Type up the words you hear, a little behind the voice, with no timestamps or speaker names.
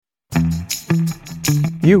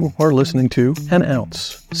You are listening to An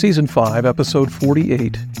Ounce, Season 5, Episode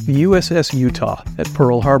 48, the USS Utah at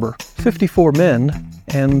Pearl Harbor, 54 men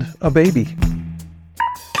and a baby.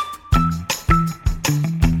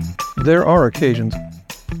 There are occasions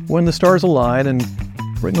when the stars align and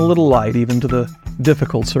bring a little light even to the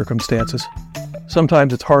difficult circumstances.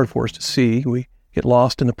 Sometimes it's hard for us to see. We get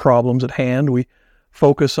lost in the problems at hand. We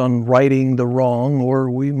focus on righting the wrong,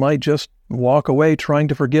 or we might just walk away trying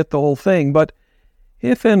to forget the whole thing. But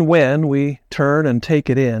if and when we turn and take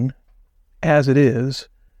it in, as it is,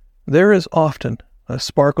 there is often a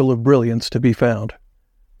sparkle of brilliance to be found.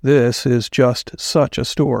 This is just such a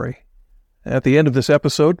story. At the end of this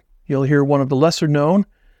episode, you'll hear one of the lesser-known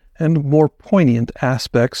and more poignant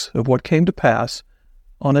aspects of what came to pass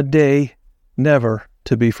on a day never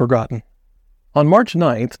to be forgotten. On March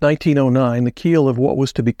 9th, 1909, the keel of what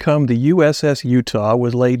was to become the USS Utah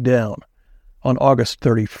was laid down. On August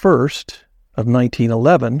 31st, of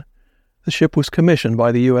 1911, the ship was commissioned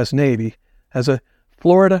by the U.S. Navy as a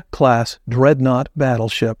Florida-class dreadnought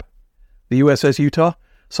battleship. The USS Utah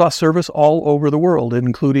saw service all over the world,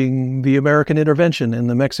 including the American intervention in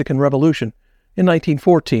the Mexican Revolution in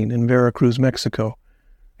 1914 in Veracruz, Mexico,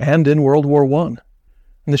 and in World War I.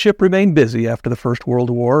 And the ship remained busy after the First World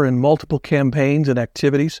War in multiple campaigns and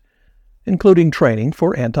activities, including training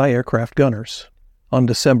for anti-aircraft gunners. On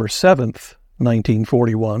December 7th,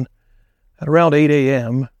 1941, at around 8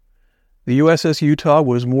 a.m., the USS Utah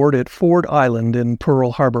was moored at Ford Island in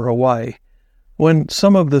Pearl Harbor, Hawaii, when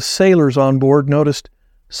some of the sailors on board noticed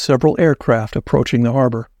several aircraft approaching the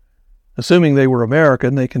harbor. Assuming they were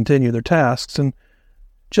American, they continued their tasks and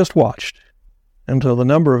just watched until the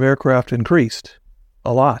number of aircraft increased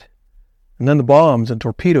a lot, and then the bombs and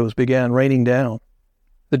torpedoes began raining down.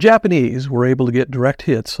 The Japanese were able to get direct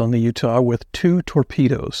hits on the Utah with 2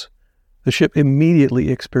 torpedoes. The ship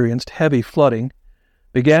immediately experienced heavy flooding,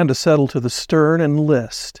 began to settle to the stern and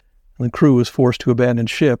list, and the crew was forced to abandon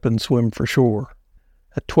ship and swim for shore.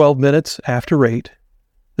 At 12 minutes after 8,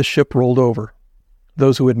 the ship rolled over.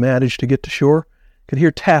 Those who had managed to get to shore could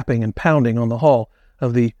hear tapping and pounding on the hull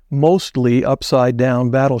of the mostly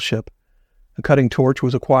upside-down battleship. A cutting torch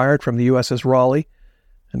was acquired from the USS Raleigh,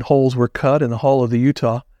 and holes were cut in the hull of the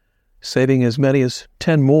Utah, saving as many as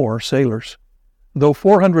 10 more sailors. Though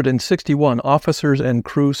 461 officers and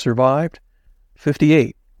crew survived,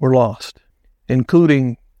 58 were lost,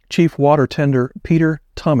 including Chief Water Tender Peter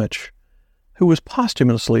Tumich, who was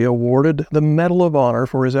posthumously awarded the Medal of Honor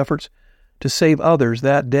for his efforts to save others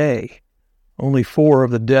that day. Only 4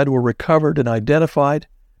 of the dead were recovered and identified.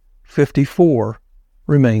 54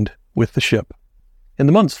 remained with the ship. In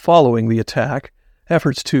the months following the attack,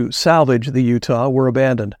 efforts to salvage the Utah were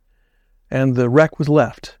abandoned, and the wreck was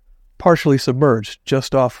left partially submerged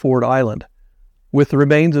just off Ford Island, with the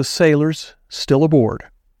remains of sailors still aboard,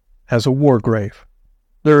 as a war grave.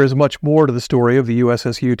 There is much more to the story of the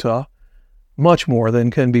USS Utah, much more than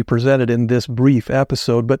can be presented in this brief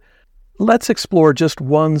episode, but let's explore just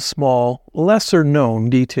one small, lesser-known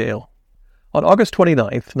detail. On August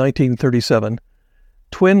 29th, 1937,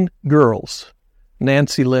 twin girls,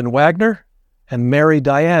 Nancy Lynn Wagner and Mary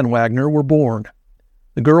Diane Wagner, were born.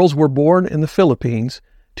 The girls were born in the Philippines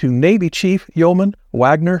to Navy Chief Yeoman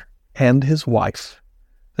Wagner and his wife.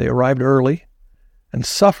 They arrived early and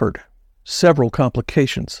suffered several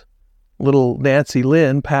complications. Little Nancy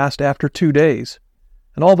Lynn passed after 2 days,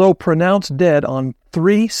 and although pronounced dead on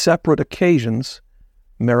 3 separate occasions,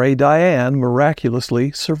 Mary Diane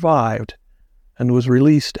miraculously survived and was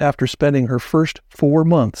released after spending her first 4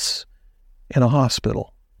 months in a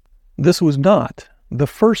hospital. This was not the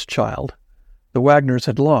first child the Wagners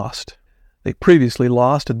had lost. They previously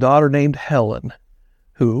lost a daughter named Helen,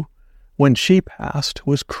 who, when she passed,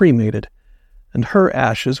 was cremated, and her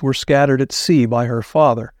ashes were scattered at sea by her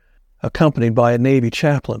father, accompanied by a Navy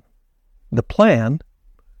chaplain. The plan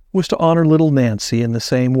was to honor little Nancy in the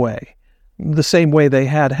same way they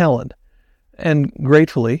had Helen, and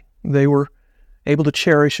gratefully they were able to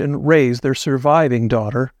cherish and raise their surviving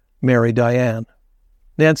daughter, Mary Diane.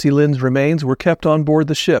 Nancy Lynn's remains were kept on board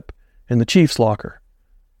the ship in the chief's locker.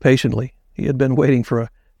 Patiently, he had been waiting for a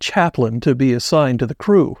chaplain to be assigned to the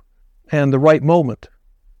crew, and the right moment,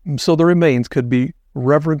 so the remains could be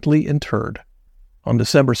reverently interred. On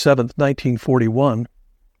December 7, 1941,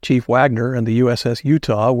 Chief Wagner and the USS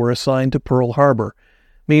Utah were assigned to Pearl Harbor.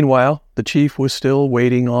 Meanwhile, the chief was still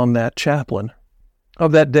waiting on that chaplain.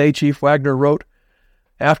 Of that day, Chief Wagner wrote,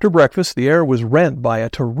 "After breakfast, the air was rent by a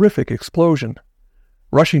terrific explosion.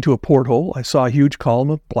 Rushing to a porthole, I saw a huge column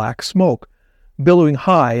of black smoke, billowing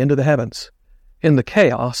high into the heavens. In the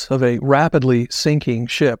chaos of a rapidly sinking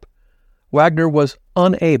ship, Wagner was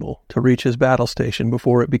unable to reach his battle station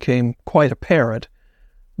before it became quite apparent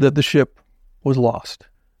that the ship was lost.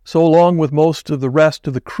 So along with most of the rest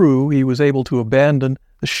of the crew, he was able to abandon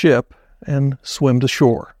the ship and swim to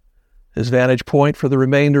shore. His vantage point for the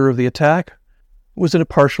remainder of the attack was in a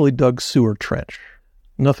partially dug sewer trench.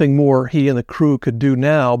 Nothing more he and the crew could do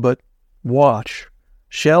now but watch.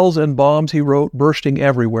 Shells and bombs, he wrote, bursting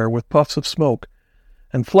everywhere with puffs of smoke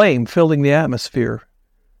and flame filling the atmosphere,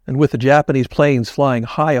 and with the Japanese planes flying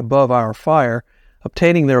high above our fire,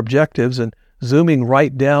 obtaining their objectives and zooming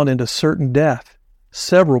right down into certain death.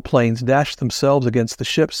 Several planes dashed themselves against the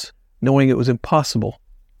ships, knowing it was impossible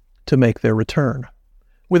to make their return.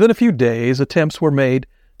 Within a few days, attempts were made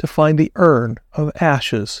to find the urn of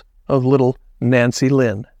ashes of little Nancy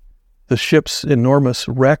Lynn. The ship's enormous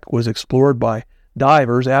wreck was explored by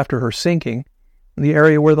divers after her sinking. The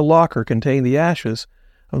area where the locker contained the ashes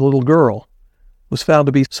of the little girl was found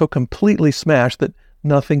to be so completely smashed that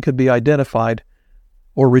nothing could be identified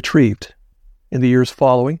or retrieved. In the years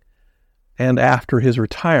following, and after his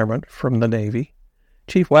retirement from the Navy,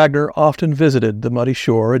 Chief Wagner often visited the muddy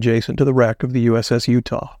shore adjacent to the wreck of the USS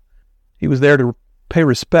Utah. He was there to pay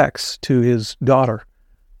respects to his daughter,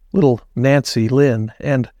 little Nancy Lynn,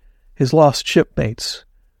 and his lost shipmates,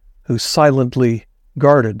 who silently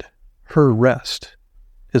guarded her rest.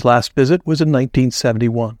 His last visit was in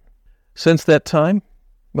 1971. Since that time,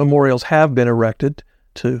 memorials have been erected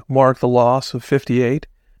to mark the loss of 58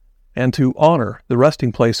 and to honor the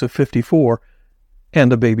resting place of 54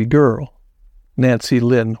 and a baby girl, Nancy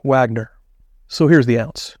Lynn Wagner. So here's the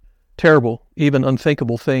ounce. Terrible, even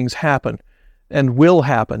unthinkable things happen and will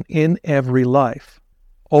happen in every life.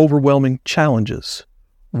 Overwhelming challenges,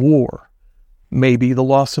 war, maybe the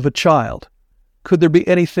loss of a child. Could there be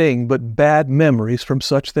anything but bad memories from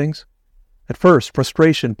such things? At first,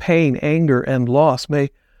 frustration, pain, anger, and loss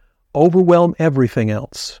may overwhelm everything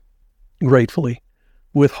else. Gratefully,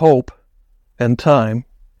 with hope and time,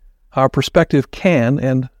 our perspective can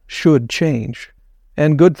and should change,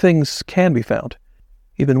 and good things can be found.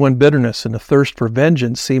 Even when bitterness and a thirst for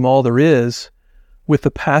vengeance seem all there is, with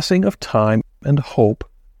the passing of time and hope,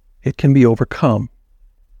 it can be overcome,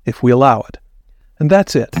 if we allow it. And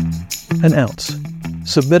that's it, an ounce,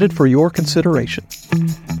 submitted for your consideration.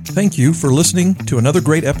 Thank you for listening to another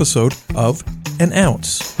great episode of An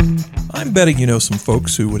Ounce. I'm betting you know some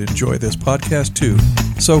folks who would enjoy this podcast too,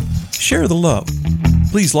 so share the love.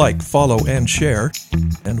 Please like, follow, and share,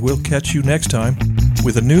 and we'll catch you next time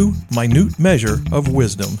with a new minute measure of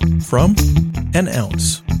wisdom from An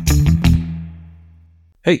Ounce.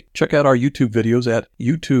 Hey, check out our YouTube videos at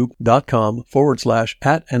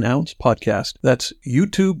youtube.com/@an-ounce-podcast. That's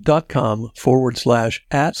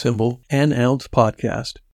youtube.com/@an-ounce-podcast.